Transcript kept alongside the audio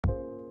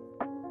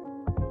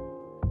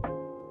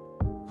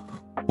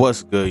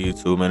What's good,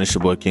 YouTube, man? It's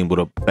your boy King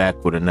Buddha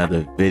back with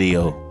another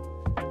video.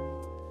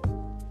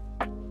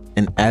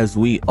 And as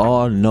we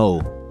all know,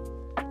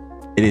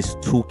 it is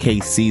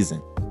 2K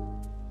season.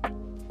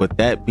 With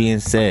that being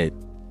said,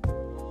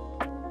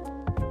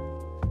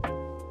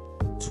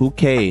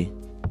 2K,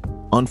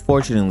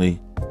 unfortunately,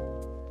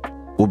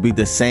 will be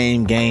the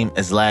same game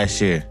as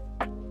last year.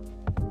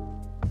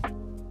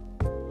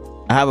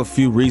 I have a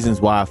few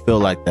reasons why I feel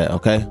like that,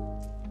 okay?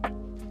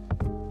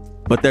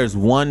 But there's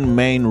one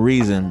main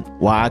reason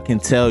why I can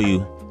tell you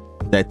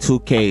that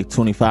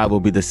 2K25 will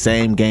be the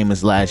same game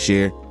as last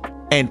year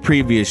and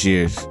previous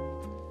years.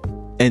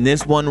 And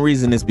this one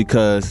reason is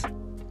because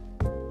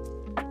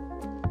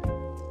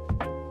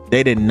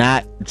they did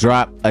not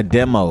drop a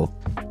demo,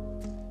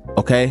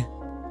 okay?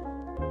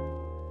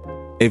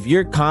 If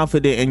you're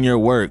confident in your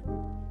work,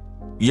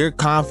 you're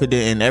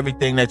confident in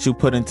everything that you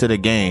put into the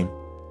game,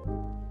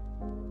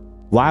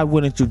 why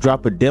wouldn't you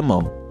drop a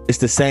demo? It's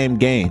the same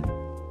game.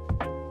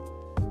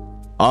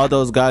 All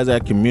those guys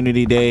at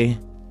Community Day,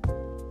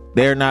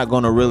 they're not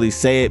going to really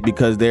say it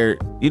because they're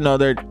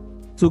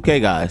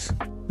 2K guys.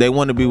 They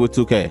want to be with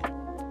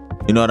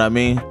 2K. You know what I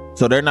mean?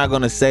 So they're not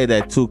going to say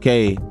that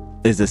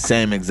 2K is the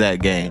same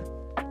exact game.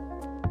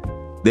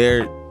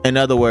 They're, in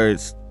other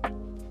words,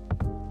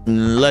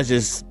 let's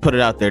just put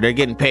it out there. They're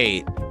getting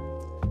paid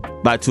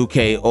by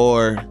 2K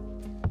or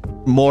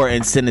more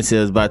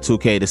incentives by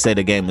 2K to say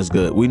the game is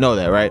good. We know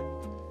that, right?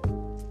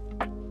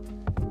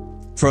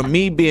 From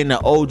me being the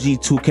OG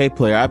 2K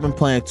player, I've been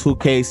playing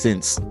 2K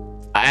since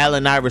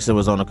Allen Iverson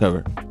was on the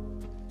cover.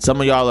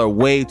 Some of y'all are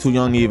way too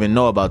young to even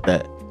know about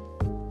that.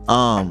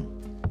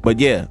 But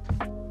yeah,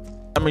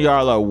 some of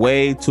y'all are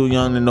way too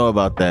young to know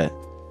about that.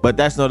 But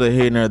that's neither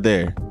here nor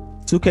there.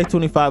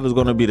 2K25 is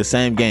going to be the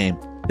same game.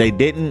 They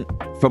didn't,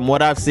 from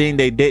what I've seen,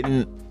 they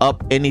didn't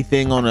up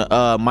anything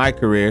on my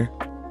career.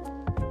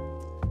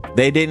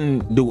 They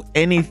didn't do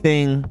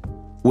anything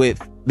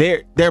with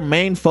their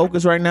main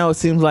focus right now. It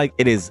seems like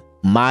it is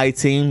my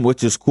team,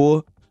 which is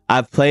cool.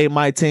 I've played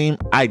my team.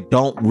 I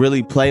don't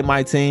really play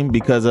my team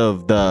because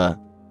of I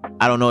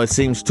don't know, it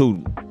seems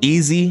too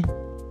easy.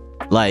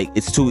 Like,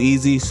 it's too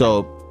easy,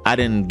 so I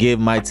didn't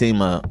give my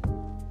team a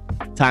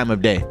time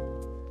of day.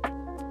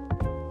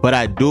 But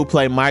I do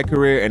play my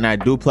career, and I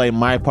do play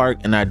my park,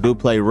 and I do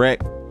play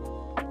rec.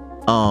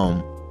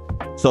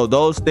 So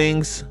those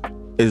things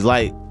is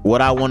like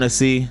what I want to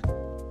see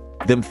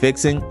them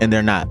fixing, and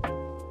they're not.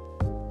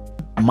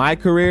 My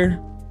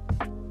career,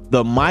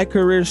 the my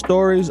career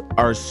stories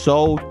are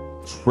so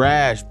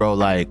trash, bro.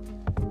 Like,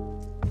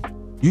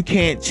 you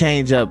can't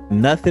change up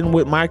nothing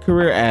with my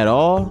career at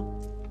all.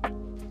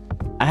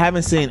 I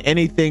haven't seen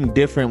anything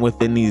different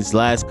within these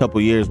last couple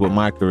years with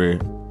my career.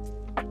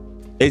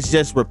 It's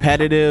just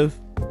repetitive.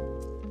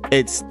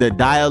 It's the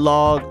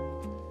dialogue.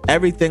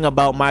 Everything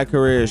about my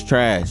career is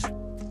trash.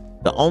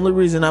 The only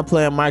reason I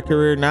play in my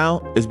career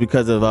now is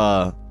because of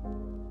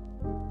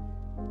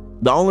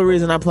the only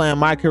reason I play in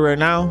my career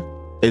now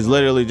is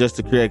literally just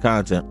to create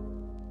content.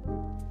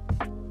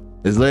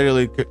 It's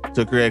literally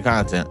to create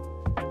content.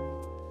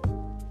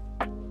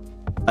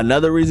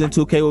 Another reason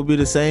 2K will be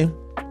the same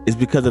is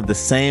because of the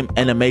same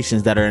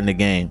animations that are in the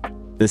game.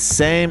 The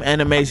same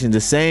animations, the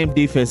same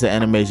defensive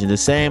animation, the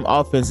same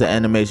offensive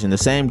animation, the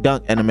same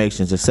dunk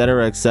animations,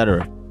 etc.,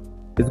 etc.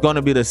 It's going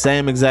to be the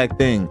same exact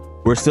thing.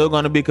 We're still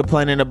going to be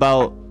complaining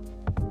about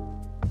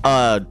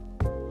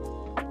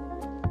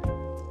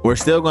we're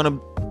still going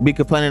to be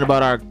complaining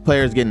about our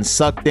players getting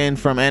sucked in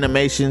from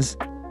animations.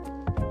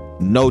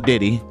 No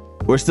Diddy.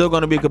 We're still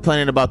going to be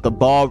complaining about the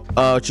ball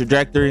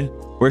trajectory.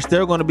 We're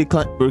still going to be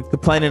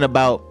complaining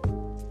about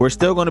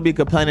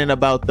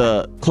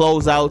the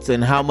closeouts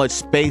and how much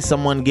space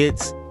someone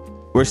gets.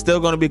 We're still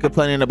going to be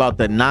complaining about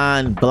the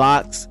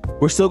non-blocks.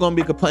 We're still going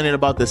to be complaining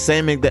about the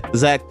same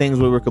exact things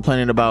we were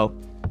complaining about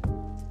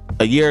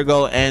a year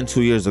ago and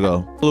 2 years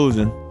ago.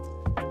 Losing.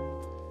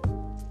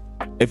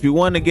 If you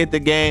want to get the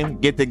game,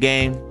 get the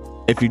game.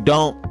 If you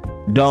don't.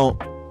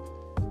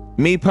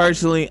 Me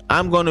personally,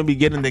 I'm going to be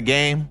getting the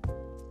game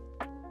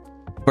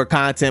for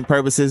content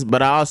purposes,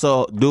 but I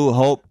also do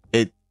hope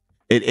it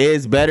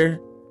is better.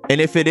 And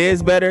if it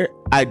is better,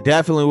 I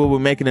definitely will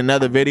be making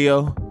another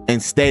video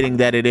and stating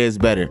that it is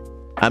better.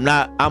 I'm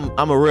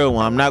a real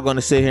one. I'm not going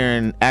to sit here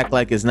and act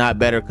like it's not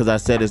better because I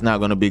said it's not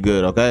going to be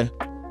good, okay?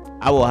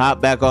 I will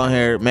hop back on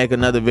here, make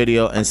another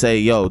video, and say,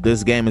 yo,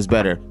 this game is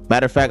better.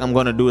 Matter of fact, I'm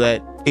going to do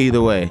that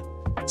either way.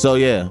 So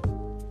yeah,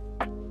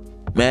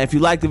 man, if you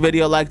like the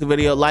video,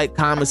 like,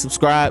 comment,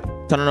 subscribe,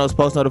 turn on those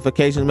post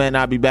notifications, man.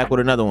 I'll be back with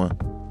another one.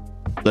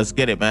 Let's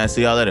get it, man.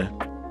 See y'all later.